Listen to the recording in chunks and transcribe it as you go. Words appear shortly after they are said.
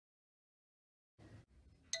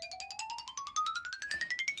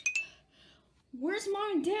Where's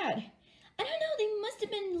Mom and Dad? I don't know, they must have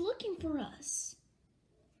been looking for us.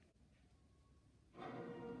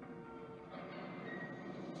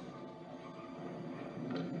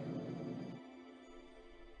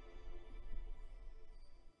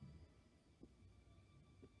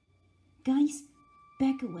 Guys,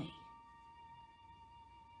 back away.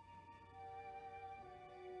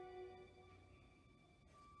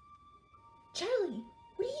 Charlie,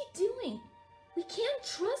 what are you doing? We can't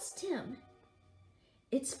trust him.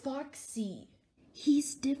 It's Foxy.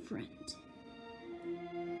 He's different.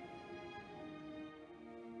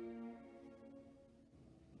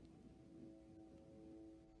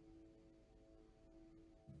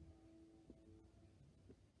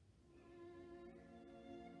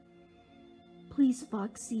 Please,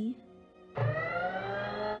 Foxy.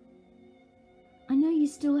 I know you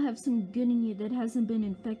still have some good in you that hasn't been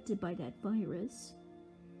infected by that virus.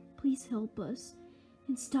 Please help us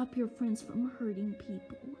and stop your friends from hurting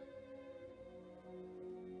people.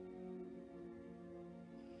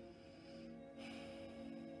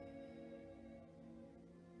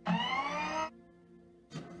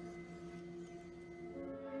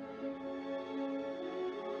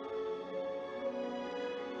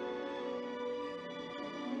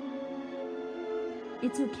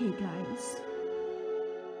 It's okay, guys.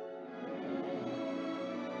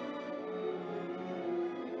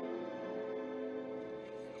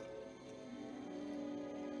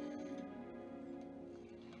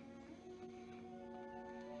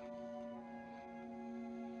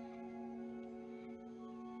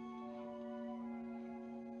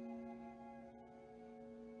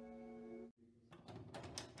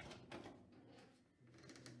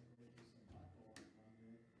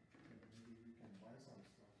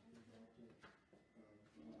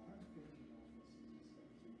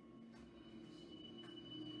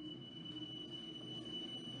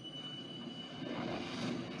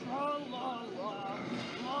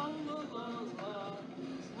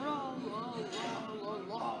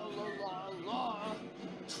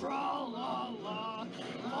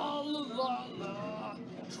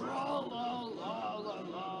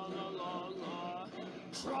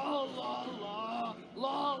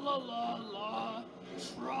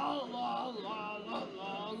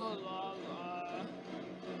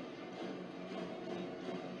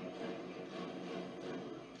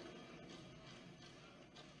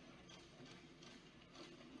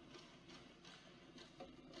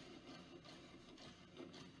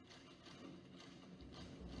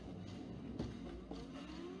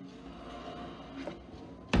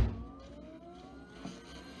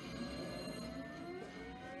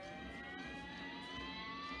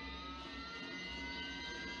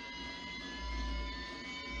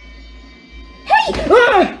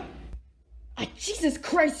 Ah! Jesus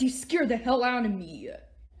Christ, you scared the hell out of me.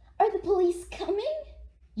 Are the police coming?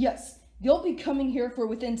 Yes, they'll be coming here for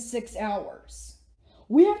within 6 hours.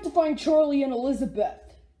 We have to find Charlie and Elizabeth.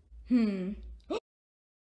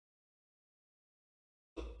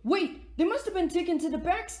 Wait, they must have been taken to the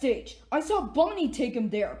backstage. I saw Bonnie take him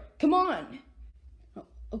there. Come on. Oh,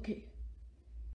 okay.